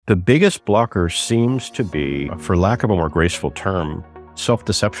The biggest blocker seems to be, for lack of a more graceful term,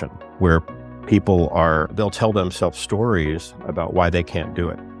 self-deception, where they'll tell themselves stories about why they can't do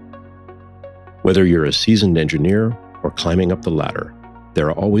it. Whether you're a seasoned engineer or climbing up the ladder, there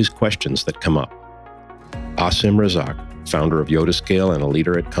are always questions that come up. Asim Razak, founder of Yotascale and a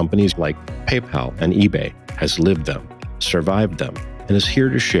leader at companies like PayPal and eBay, has lived them, survived them, and is here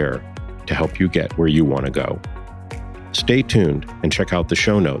to share to help you get where you want to go. Stay tuned and check out the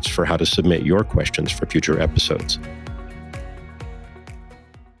show notes for how to submit your questions for future episodes.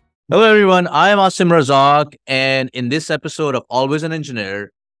 Hello, everyone. I am Asim Razak, and in this episode of Always an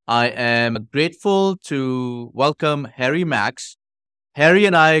Engineer, I am grateful to welcome Harry Max. Harry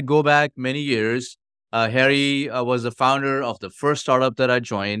and I go back many years. Harry was the founder of the first startup that I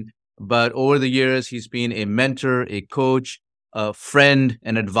joined, but over the years, he's been a mentor, a coach, a friend,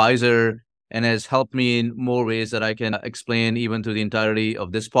 an advisor, and has helped me in more ways that I can explain even to the entirety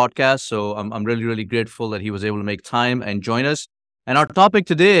of this podcast. So I'm really, really grateful that he was able to make time and join us. And our topic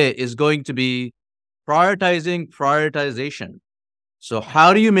today is going to be prioritization. So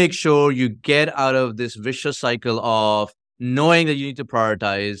how do you make sure you get out of this vicious cycle of knowing that you need to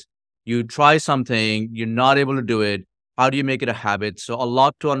prioritize? You try something, you're not able to do it. How do you make it a habit? So a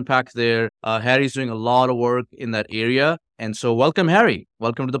lot to unpack there. Harry's doing a lot of work in that area. And so welcome, Harry.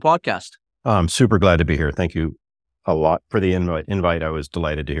 Welcome to the podcast. I'm super glad to be here. Thank you a lot for the invite. I was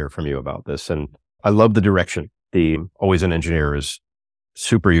delighted to hear from you about this. And I love the direction. The Always an Engineer is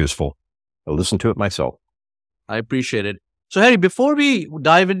super useful. I listen to it myself. I appreciate it. So, Harry, before we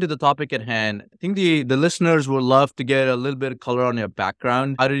dive into the topic at hand, I think the listeners would love to get a little bit of color on your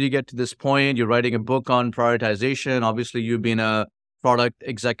background. How did you get to this point? You're writing a book on prioritization. Obviously, you've been a product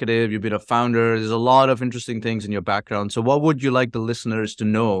executive. You've been a founder. There's a lot of interesting things in your background. So what would you like the listeners to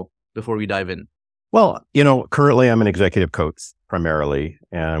know before we dive in? Well, currently I'm an executive coach primarily,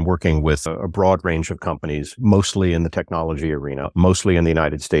 and I'm working with a broad range of companies, mostly in the technology arena, mostly in the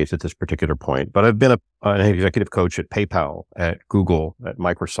United States at this particular point. But I've been an executive coach at PayPal, at Google, at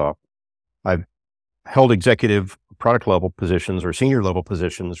Microsoft. I've held executive product level positions or senior level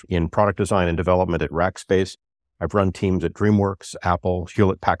positions in product design and development at Rackspace. I've run teams at DreamWorks, Apple,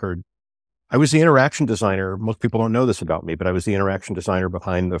 Hewlett-Packard. I was the interaction designer. Most people don't know this about me, but I was the interaction designer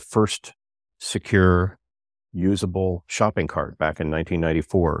behind the first secure, usable shopping cart back in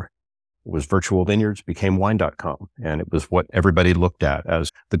 1994. It was Virtual Vineyards, became Wine.com. And it was what everybody looked at as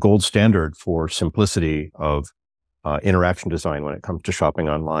the gold standard for simplicity of interaction design when it comes to shopping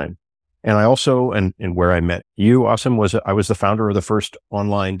online. And I also, and where I met you, Asim, I was the founder of the first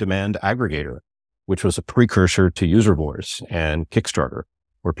online demand aggregator, which was a precursor to User Wars and Kickstarter,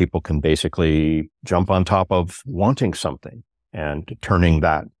 where people can basically jump on top of wanting something and turning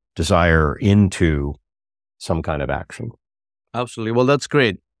that desire into some kind of action. Absolutely. Well, that's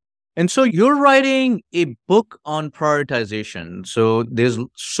great. And so you're writing a book on prioritization. So there's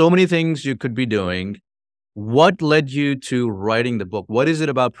so many things you could be doing. What led you to writing the book? What is it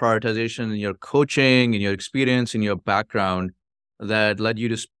about prioritization in your coaching, in your experience, in your background that led you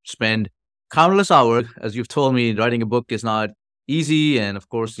to spend countless hours? As you've told me, writing a book is not easy. And of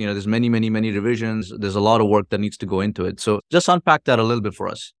course, there's many, many, many revisions. There's a lot of work that needs to go into it. So just unpack that a little bit for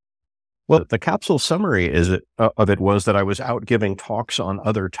us. Well, the capsule summary of it was that I was out giving talks on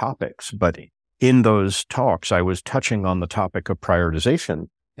other topics, but in those talks, I was touching on the topic of prioritization.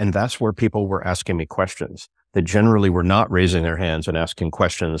 And that's where people were asking me questions that generally were not raising their hands and asking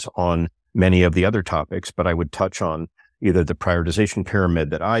questions on many of the other topics, but I would touch on either the prioritization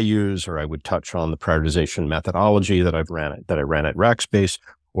pyramid that I use, or I would touch on the prioritization methodology that I ran at Rackspace,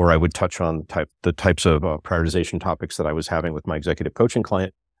 or I would touch on the types of prioritization topics that I was having with my executive coaching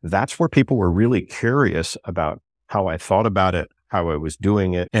client. That's where people were really curious about how I thought about it, how I was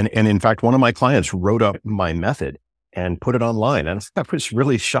doing it. And in fact, one of my clients wrote up my method and put it online. And I was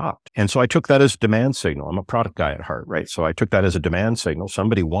really shocked. And so I took that as a demand signal. I'm a product guy at heart, right? So I took that as a demand signal.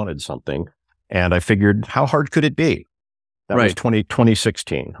 Somebody wanted something. And I figured, how hard could it be? That was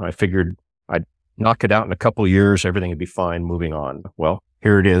 2016. I figured I'd knock it out in a couple of years. Everything would be fine, moving on. Well,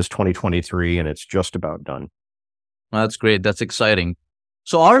 here it is, 2023, and it's just about done. Well, that's great. That's exciting.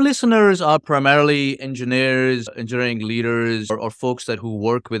 So our listeners are primarily engineers, engineering leaders, or folks who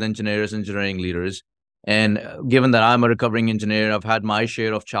work with engineers, engineering leaders. And given that I'm a recovering engineer, I've had my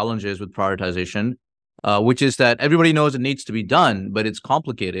share of challenges with prioritization, which is that everybody knows it needs to be done, but it's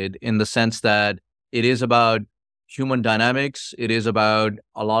complicated in the sense that it is about human dynamics. It is about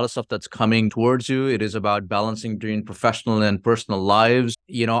a lot of stuff that's coming towards you. It is about balancing between professional and personal lives.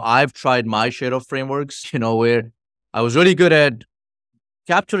 I've tried my share of frameworks, where I was really good at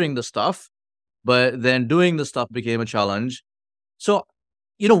capturing the stuff, but then doing the stuff became a challenge. So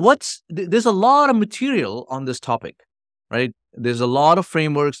there's a lot of material on this topic, right? There's a lot of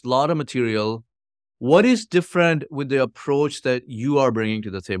frameworks, a lot of material. What is different with the approach that you are bringing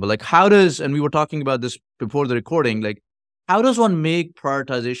to the table? Like, and we were talking about this before the recording, like, how does one make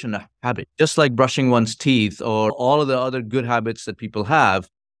prioritization a habit? Just like brushing one's teeth or all of the other good habits that people have,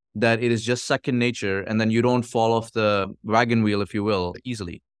 that it is just second nature, and then you don't fall off the wagon wheel, if you will,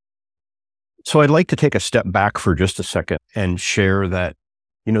 easily. So I'd like to take a step back for just a second and share that,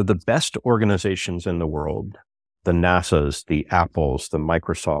 the best organizations in the world, the NASAs, the Apples, the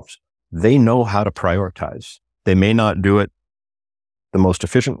Microsofts, they know how to prioritize. They may not do it the most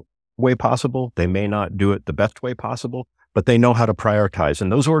efficient way possible. They may not do it the best way possible, but they know how to prioritize.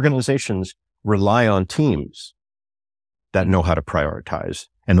 And those organizations rely on teams that know how to prioritize.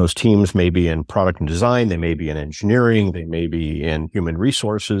 And those teams may be in product and design, they may be in engineering, they may be in human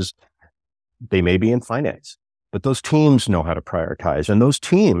resources, they may be in finance, but those teams know how to prioritize. And those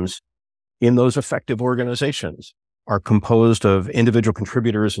teams in those effective organizations are composed of individual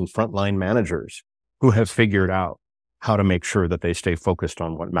contributors and frontline managers who have figured out how to make sure that they stay focused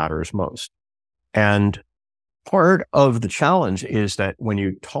on what matters most. And part of the challenge is that when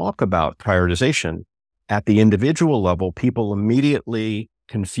you talk about prioritization at the individual level, people immediately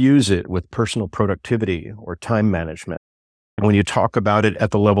confuse it with personal productivity or time management. And when you talk about it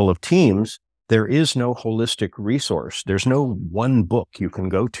at the level of teams, there is no holistic resource. There's no one book you can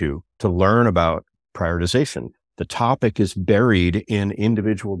go to learn about prioritization. The topic is buried in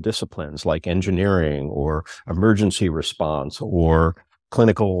individual disciplines like engineering or emergency response or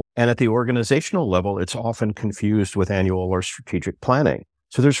clinical. And at the organizational level, it's often confused with annual or strategic planning.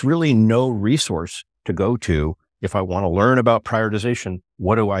 So there's really no resource to go to. If I want to learn about prioritization,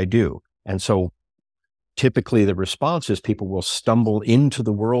 what do I do? And so typically the response is people will stumble into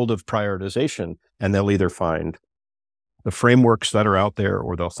the world of prioritization, and they'll either find the frameworks that are out there,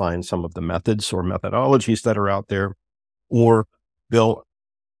 or they'll find some of the methods or methodologies that are out there, or they'll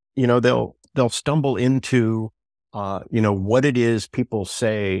stumble into, what it is people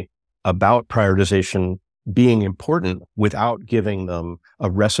say about prioritization being important without giving them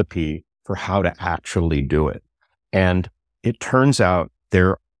a recipe for how to actually do it. And it turns out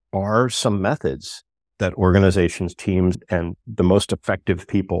there are some methods that organizations, teams, and the most effective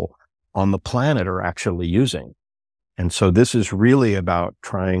people on the planet are actually using. And so this is really about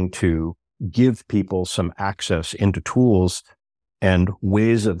trying to give people some access into tools and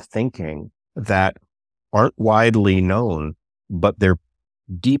ways of thinking that aren't widely known, but they're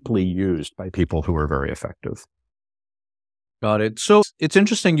deeply used by people who are very effective. Got it. So it's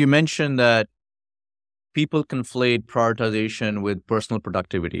interesting you mentioned that people conflate prioritization with personal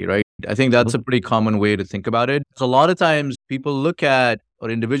productivity, right? I think that's a pretty common way to think about it. So a lot of times people look at,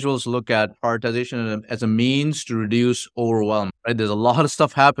 or individuals look at prioritization as a means to reduce overwhelm, right? There's a lot of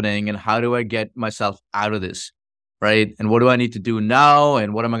stuff happening, and how do I get myself out of this, right? And what do I need to do now?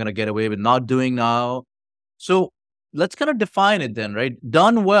 And what am I going to get away with not doing now? So let's kind of define it then, right?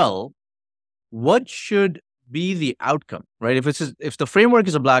 Done well, what should be the outcome, right? If the framework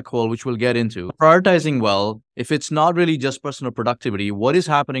is a black hole, which we'll get into, prioritizing well, if it's not really just personal productivity, what is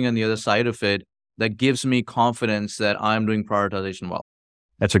happening on the other side of it that gives me confidence that I'm doing prioritization well?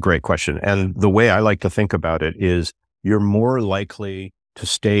 That's a great question. And the way I like to think about it is you're more likely to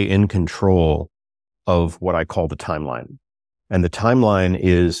stay in control of what I call the timeline. And the timeline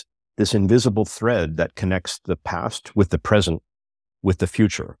is this invisible thread that connects the past with the present, with the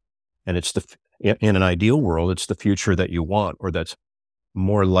future. And in an ideal world, it's the future that you want, or that's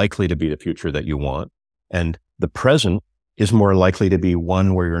more likely to be the future that you want. And the present is more likely to be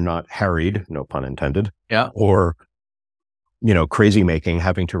one where you're not harried, no pun intended, or, crazy making,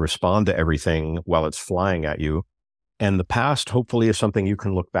 having to respond to everything while it's flying at you. And the past, hopefully, is something you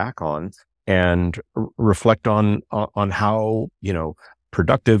can look back on and reflect on how,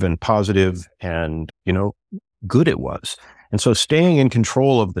 productive and positive and, good it was. And so staying in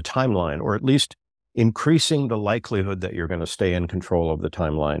control of the timeline, or at least increasing the likelihood that you're going to stay in control of the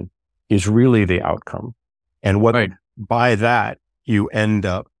timeline, is really the outcome. And by that, you end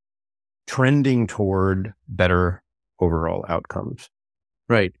up trending toward better overall outcomes.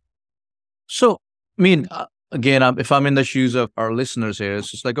 Right. So, again, if I'm in the shoes of our listeners here,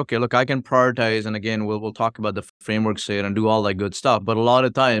 it's just like, okay, look, I can prioritize. And again, we'll talk about the frameworks here and do all that good stuff. But a lot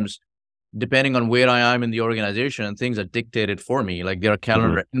of times, depending on where I am in the organization, things are dictated for me. Like there are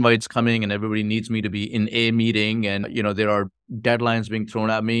calendar invites coming and everybody needs me to be in a meeting. And, there are deadlines being thrown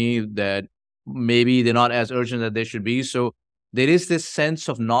at me that maybe they're not as urgent as they should be. So there is this sense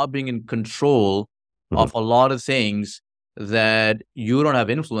of not being in control of a lot of things that you don't have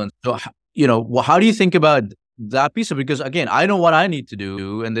influence. So, how do you think about that piece of it, because again, I know what I need to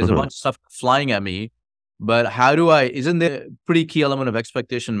do and there's a Mhm. bunch of stuff flying at me, but isn't there a pretty key element of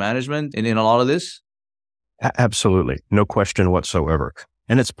expectation management in a lot of this? Absolutely. No question whatsoever.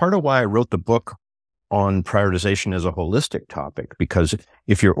 And it's part of why I wrote the book on prioritization as a holistic topic, because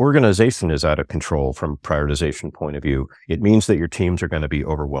if your organization is out of control from prioritization point of view, it means that your teams are going to be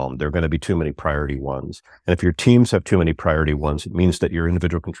overwhelmed. There are going to be too many priority ones. And if your teams have too many priority ones, it means that your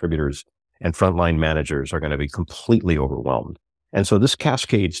individual contributors and frontline managers are going to be completely overwhelmed. And so this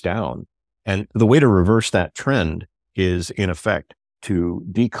cascades down. And the way to reverse that trend is, in effect, to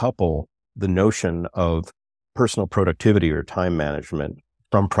decouple the notion of personal productivity or time management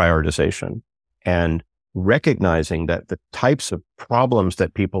from prioritization, and recognizing that the types of problems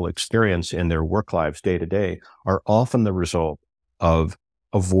that people experience in their work lives day to day are often the result of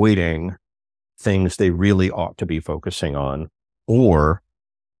avoiding things they really ought to be focusing on, or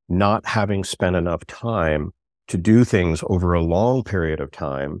not having spent enough time to do things over a long period of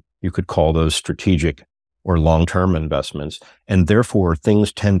time. You could call those strategic or long-term investments, and therefore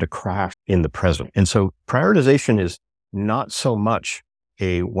things tend to crash in the present. And so prioritization is not so much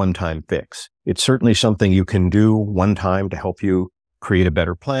a one-time fix. It's certainly something you can do one time to help you create a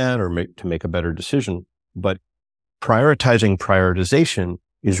better plan or to make a better decision. But prioritization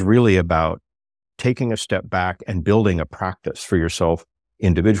is really about taking a step back and building a practice for yourself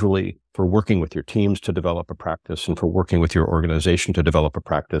individually, for working with your teams to develop a practice, and for working with your organization to develop a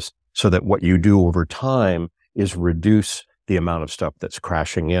practice, so that what you do over time is reduce the amount of stuff that's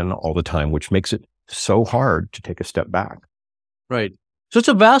crashing in all the time, which makes it so hard to take a step back. Right. So it's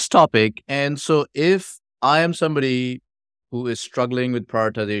a vast topic. And so if I am somebody who is struggling with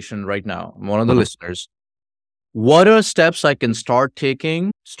prioritization right now, I'm one of the Mhm. listeners, what are steps I can start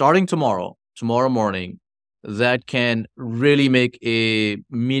taking starting tomorrow morning, that can really make a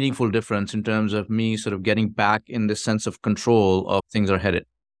meaningful difference in terms of me sort of getting back in the sense of control of things are headed?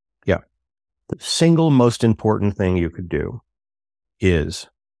 Yeah. The single most important thing you could do is,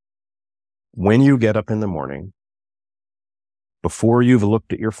 when you get up in the morning, before you've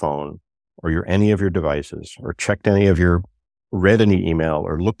looked at your phone or any of your devices or read any email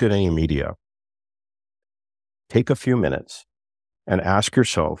or looked at any media, take a few minutes and ask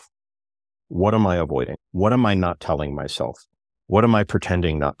yourself, what am I avoiding? What am I not telling myself? What am I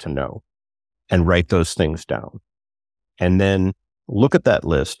pretending not to know? And write those things down. And then look at that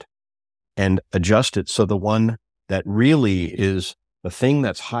list and adjust it so the one that really is the thing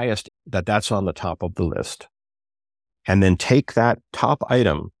that's highest, that's on the top of the list. And then take that top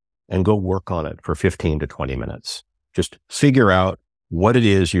item and go work on it for 15 to 20 minutes. Just figure out what it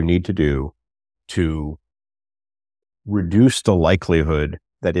is you need to do to reduce the likelihood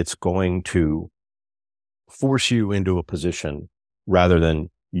that it's going to force you into a position rather than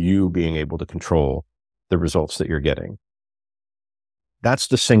you being able to control the results that you're getting. That's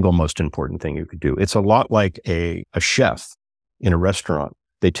the single most important thing you could do. It's a lot like a chef in a restaurant.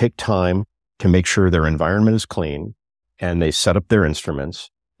 They take time to make sure their environment is clean, and they set up their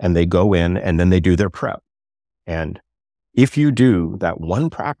instruments, and they go in and then they do their prep. And if you do that one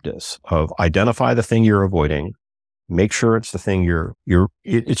practice of identify the thing you're avoiding, make sure it's the thing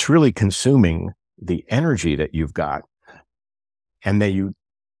it's really consuming the energy that you've got, and that you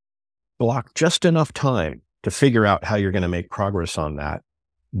block just enough time to figure out how you're going to make progress on that,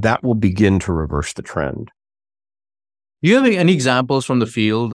 that will begin to reverse the trend. Do you have any examples from the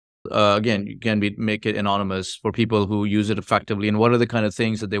field? Again, you can make it anonymous for people who use it effectively. And what are the kind of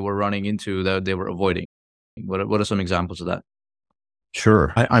things that they were running into that they were avoiding? What are some examples of that?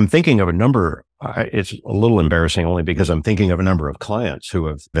 Sure. I'm thinking of a number. It's a little embarrassing only because I'm thinking of a number of clients who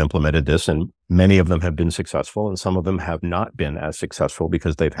have implemented this, and many of them have been successful, and some of them have not been as successful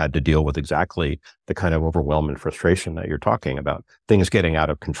because they've had to deal with exactly the kind of overwhelm and frustration that you're talking about, things getting out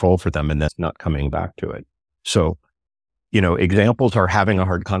of control for them and then not coming back to it. So, examples are having a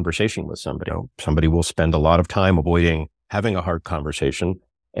hard conversation with somebody. Somebody will spend a lot of time avoiding having a hard conversation,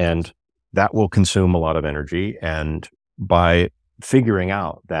 and that will consume a lot of energy. And by figuring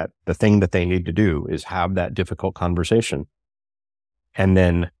out that the thing that they need to do is have that difficult conversation, and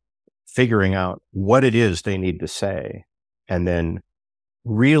then figuring out what it is they need to say, and then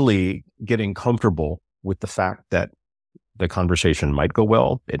really getting comfortable with the fact that the conversation might go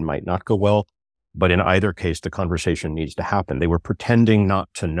well, it might not go well, but in either case, the conversation needs to happen. They were pretending not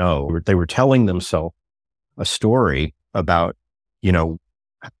to know. They were telling themselves a story about,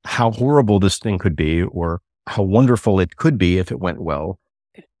 how horrible this thing could be, or how wonderful it could be if it went well.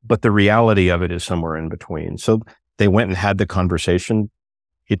 But the reality of it is somewhere in between. So they went and had the conversation.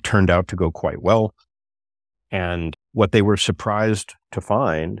 It turned out to go quite well. And what they were surprised to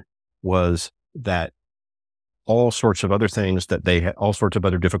find was that all sorts of other things that they had, all sorts of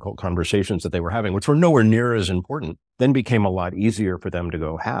other difficult conversations that they were having, which were nowhere near as important, then became a lot easier for them to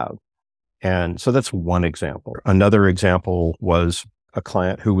go have. And so that's one example. Another example was a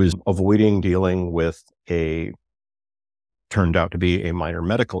client who was avoiding dealing with turned out to be a minor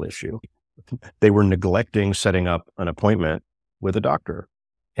medical issue. They were neglecting setting up an appointment with a doctor.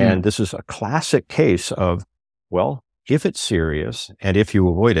 And this is a classic case of, well, if it's serious and if you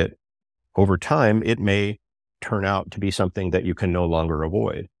avoid it, over time, it may turn out to be something that you can no longer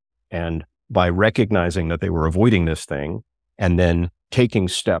avoid. And by recognizing that they were avoiding this thing and then taking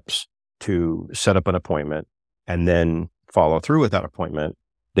steps to set up an appointment and then follow through with that appointment,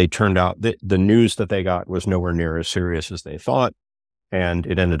 they turned out that the news that they got was nowhere near as serious as they thought. And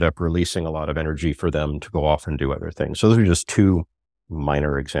it ended up releasing a lot of energy for them to go off and do other things. So those are just two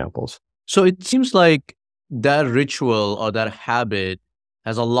minor examples. So it seems like that ritual or that habit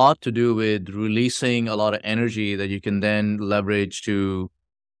has a lot to do with releasing a lot of energy that you can then leverage to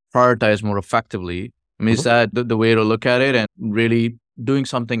prioritize more effectively. I mean, is that the way to look at it, and really doing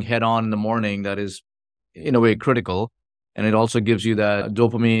something head on in the morning that is in a way critical? And it also gives you that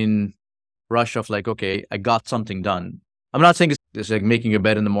dopamine rush of like, okay, I got something done. I'm not saying it's like making your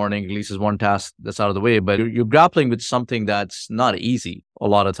bed in the morning, at least is one task that's out of the way, but you're grappling with something that's not easy a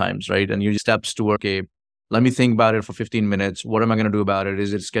lot of times, right? And your steps to, okay, let me think about it for 15 minutes. What am I going to do about it?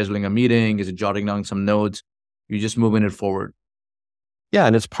 Is it scheduling a meeting? Is it jotting down some notes? You're just moving it forward. Yeah,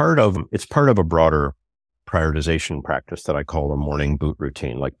 and it's part of a broader prioritization practice that I call a morning boot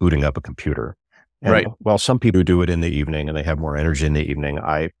routine, like booting up a computer. And right. While some people do it in the evening and they have more energy in the evening,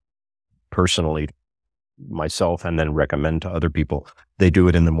 I personally, myself, and then recommend to other people, they do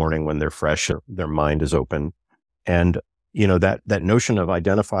it in the morning when they're fresh, their mind is open. And, that notion of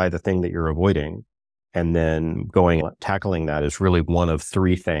identify the thing that you're avoiding and then tackling that is really one of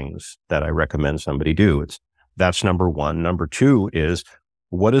three things that I recommend somebody do. That's number one. Number two is,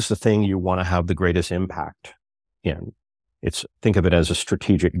 what is the thing you want to have the greatest impact in? Think of it as a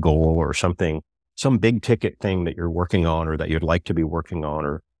strategic goal or something, some big ticket thing that you're working on or that you'd like to be working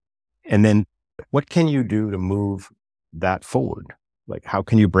on, and then what can you do to move that forward? Like, how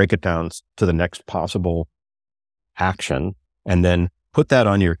can you break it down to the next possible action and then put that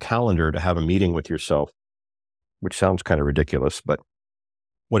on your calendar to have a meeting with yourself, which sounds kind of ridiculous, but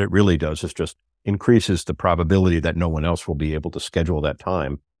what it really does is just increases the probability that no one else will be able to schedule that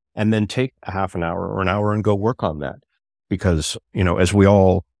time, and then take a half an hour or an hour and go work on that. Because, as we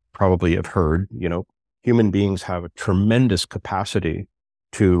all probably have heard, human beings have a tremendous capacity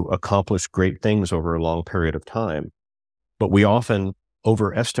to accomplish great things over a long period of time, but we often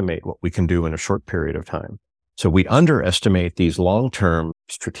overestimate what we can do in a short period of time. So we underestimate these long-term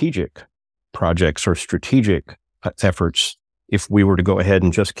strategic projects or strategic efforts if we were to go ahead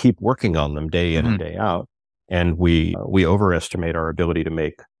and just keep working on them day in and day out. And we overestimate our ability to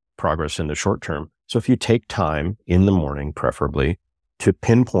make progress in the short term. So if you take time in the morning, preferably, to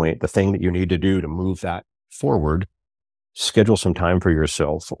pinpoint the thing that you need to do to move that forward, schedule some time for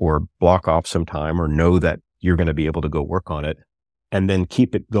yourself or block off some time or know that you're going to be able to go work on it, and then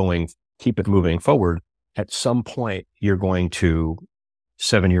keep it going, keep it moving forward. At some point, you're going to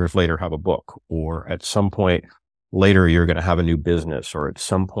 7 years later have a book, or at some point later, you're going to have a new business, or at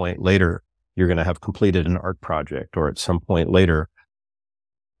some point later, you're going to have completed an art project, or at some point later,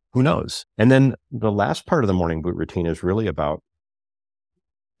 who knows? And then the last part of the morning boot routine is really about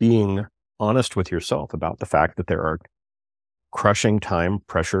being honest with yourself about the fact that there are crushing time,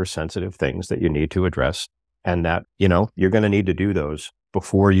 pressure sensitive things that you need to address, and that, you're going to need to do those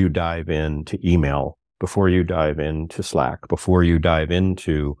before you dive into email, before you dive into Slack, before you dive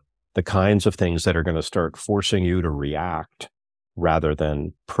into the kinds of things that are going to start forcing you to react rather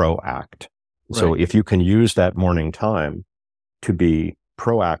than proact. Right. So if you can use that morning time to be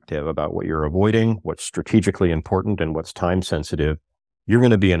proactive about what you're avoiding, what's strategically important, and what's time sensitive, you're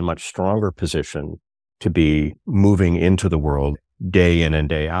going to be in a much stronger position to be moving into the world day in and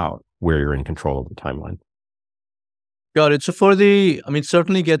day out where you're in control of the timeline. Got it. So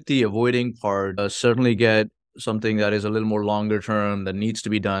certainly get the avoiding part, certainly get something that is a little more longer term that needs to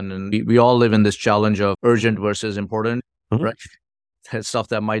be done. And we all live in this challenge of urgent versus important, right? Stuff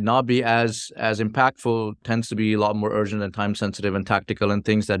that might not be as impactful tends to be a lot more urgent and time sensitive and tactical, and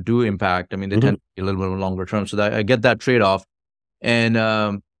things that do impact, they tend to be a little bit more longer term. So that I get that trade-off. And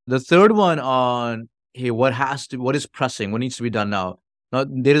the third one on, hey, what is pressing? What needs to be done now? Now,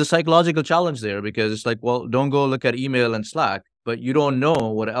 there is a psychological challenge there, because it's like, well, don't go look at email and Slack, but you don't know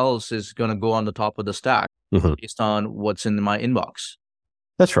what else is going to go on the top of the stack based on what's in my inbox.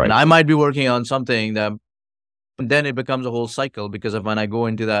 That's right. And I might be working on something that But then it becomes a whole cycle because of when I go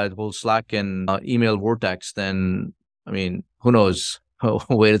into that whole Slack and email vortex, then, I mean, who knows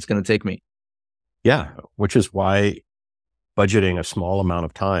where it's going to take me. Yeah, which is why budgeting a small amount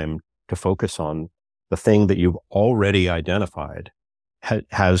of time to focus on the thing that you've already identified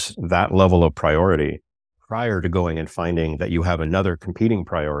has that level of priority prior to going and finding that you have another competing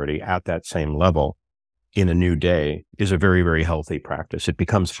priority at that same level in a new day is a very, very healthy practice. It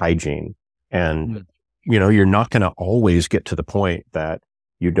becomes hygiene. And, you're not going to always get to the point that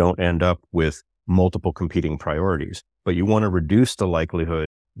you don't end up with multiple competing priorities, but you want to reduce the likelihood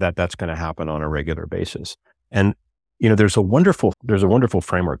that that's going to happen on a regular basis. And, there's a wonderful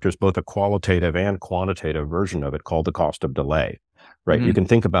framework. There's both a qualitative and quantitative version of it called the cost of delay, right? You can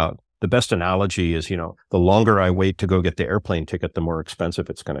think about the best analogy is, the longer I wait to go get the airplane ticket, the more expensive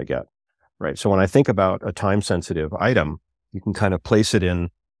it's going to get. Right. So when I think about a time sensitive item, you can kind of place it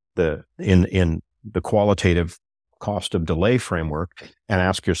in the qualitative cost of delay framework and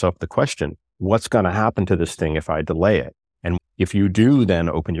ask yourself the question, what's going to happen to this thing if I delay it? And if you do then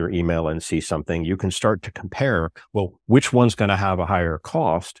open your email and see something, you can start to compare, well, which one's going to have a higher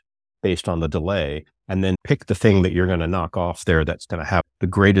cost based on the delay, and then pick the thing that you're going to knock off there that's going to have the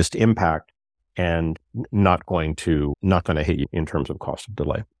greatest impact and not going to hit you in terms of cost of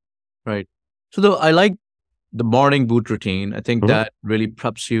delay. Right. So though I like the morning boot routine. I think that really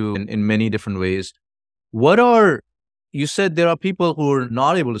preps you in many different ways. You said there are people who are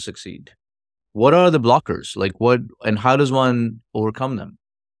not able to succeed. What are the blockers? Like and how does one overcome them?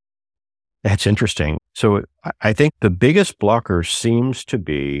 That's interesting. So I think the biggest blocker seems to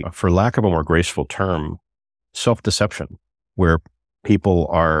be, for lack of a more graceful term, self-deception, where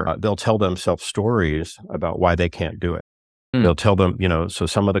people they'll tell themselves stories about why they can't do it. They'll tell them, so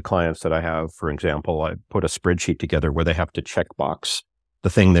some of the clients that I have, for example, I put a spreadsheet together where they have to check box the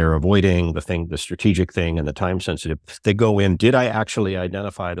thing they're avoiding, the strategic thing, and the time sensitive. They go in, did I actually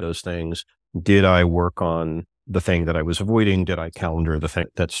identify those things? Did I work on the thing that I was avoiding? Did I calendar the thing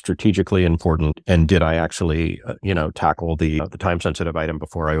that's strategically important? And did I actually, tackle the time sensitive item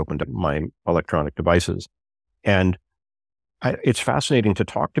before I opened up my electronic devices? And it's fascinating to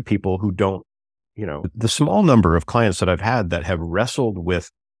talk to people who don't, the small number of clients that I've had that have wrestled with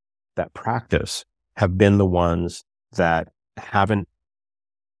that practice have been the ones that haven't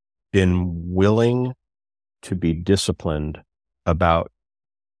been willing to be disciplined about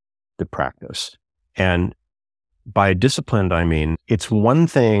the practice. And by disciplined, I mean, it's one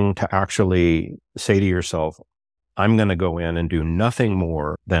thing to actually say to yourself, I'm going to go in and do nothing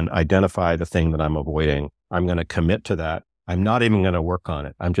more than identify the thing that I'm avoiding. I'm going to commit to that. I'm not even going to work on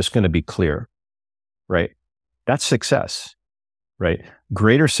it. I'm just going to be clear. Right? That's success, right?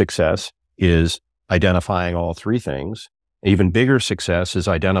 Greater success is identifying all three things. Even bigger success is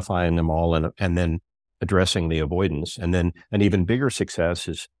identifying them all and then addressing the avoidance. And then an even bigger success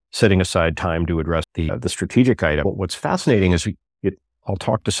is setting aside time to address the strategic item. What's fascinating is I'll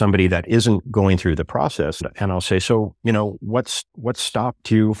talk to somebody that isn't going through the process and I'll say, so, what's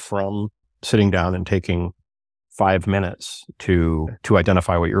stopped you from sitting down and taking 5 minutes to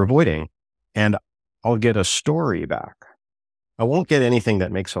identify what you're avoiding? And I'll get a story back. I won't get anything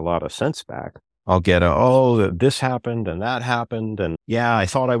that makes a lot of sense back. I'll get this happened and that happened. And yeah, I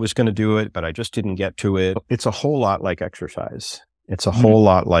thought I was going to do it, but I just didn't get to it. It's a whole lot like exercise. It's a whole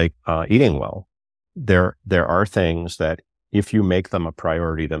lot like eating well. There are things that if you make them a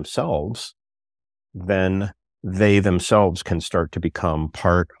priority themselves, then they themselves can start to become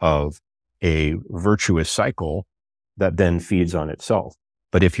part of a virtuous cycle that then feeds on itself.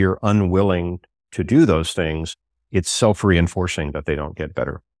 But if you're unwilling to do those things, it's self-reinforcing that they don't get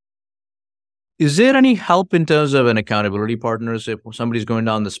better. Is there any help in terms of an accountability partner? So if somebody's going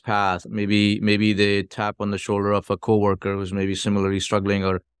down this path, maybe they tap on the shoulder of a coworker who's maybe similarly struggling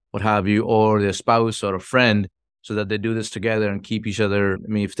or what have you, or their spouse or a friend, so that they do this together and keep each other. I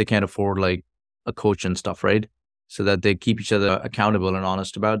mean, if they can't afford like a coach and stuff, right? So that they keep each other accountable and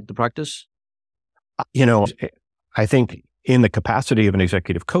honest about the practice. I think in the capacity of an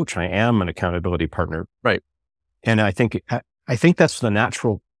executive coach, I am an accountability partner. Right. And I think that's the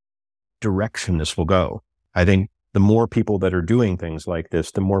natural direction this will go. I think the more people that are doing things like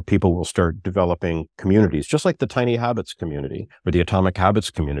this, the more people will start developing communities, just like the Tiny Habits community or the Atomic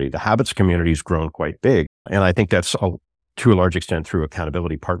Habits community. The Habits community has grown quite big. And I think that's to a large extent through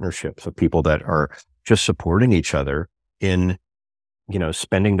accountability partnerships of people that are just supporting each other in,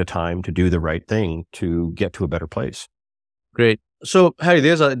 spending the time to do the right thing to get to a better place. Great. So, Harry,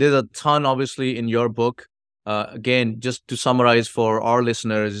 there's a ton obviously in your book. Again, just to summarize for our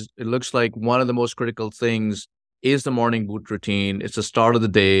listeners, it looks like one of the most critical things is the morning boot routine. It's the start of the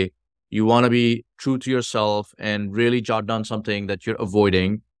day. you want to be true to yourself and really jot down something that you're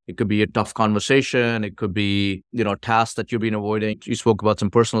avoiding. It could be a tough conversation. It could be, tasks that you've been avoiding. You spoke about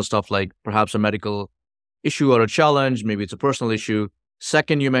some personal stuff like perhaps a medical issue or a challenge. Maybe it's a personal issue.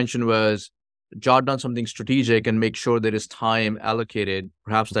 Second, you mentioned was jot down something strategic and make sure there is time allocated,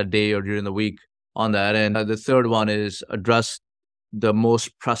 perhaps that day or during the week on that. And the third one is address the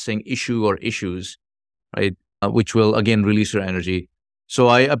most pressing issue or issues, right? Which will again release your energy. So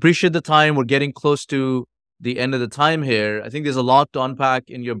I appreciate the time. We're getting close to the end of the time here. I think there's a lot to unpack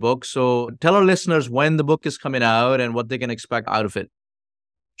in your book. So tell our listeners when the book is coming out and what they can expect out of it.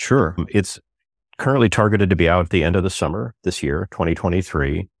 Sure. It's currently targeted to be out at the end of the summer this year,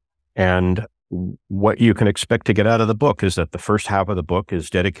 2023. And what you can expect to get out of the book is that the first half of the book is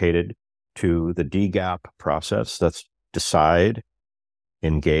dedicated to the DGAP process. That's decide,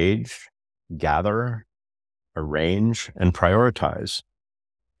 engage, gather, arrange, and prioritize.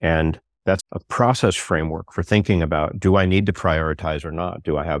 And that's a process framework for thinking about, do I need to prioritize or not?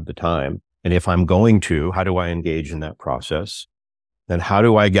 Do I have the time? And if I'm going to, how do I engage in that process? Then how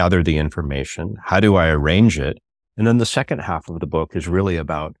do I gather the information? How do I arrange it? And then the second half of the book is really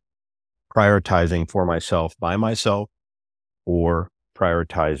about prioritizing for myself, by myself, or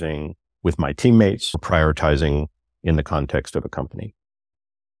prioritizing with my teammates, prioritizing in the context of a company.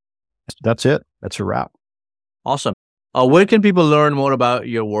 That's it. That's a wrap. Awesome. Where can people learn more about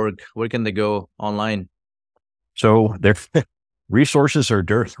your work? Where can they go online? So there, resources are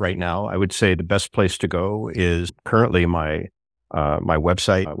dearth right now. I would say the best place to go is currently my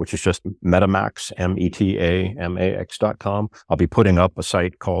website, which is just Metamax, metamax.com. I'll be putting up a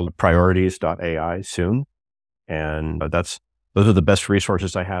site called priorities.ai soon. And those are the best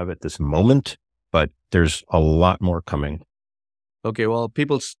resources I have at this moment, but there's a lot more coming. Okay, well,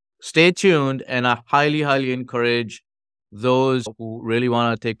 people stay tuned, and I highly, highly encourage those who really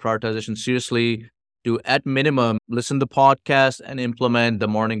want to take prioritization seriously to, at minimum, listen to the podcast and implement the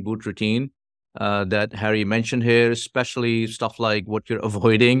morning boot routine that Harry mentioned here, especially stuff like what you're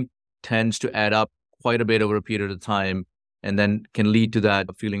avoiding tends to add up quite a bit over a period of time and then can lead to that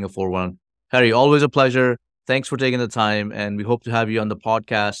feeling of overwhelm. Harry, always a pleasure. Thanks for taking the time, and we hope to have you on the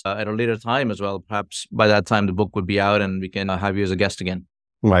podcast at a later time as well. Perhaps by that time the book would be out and we can have you as a guest again.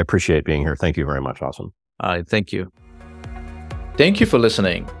 Well, I appreciate being here. Thank you very much. Awesome. All right. Thank you. Thank you for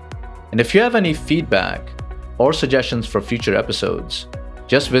listening. And if you have any feedback or suggestions for future episodes,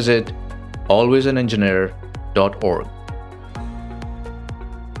 just visit alwaysanengineer.org.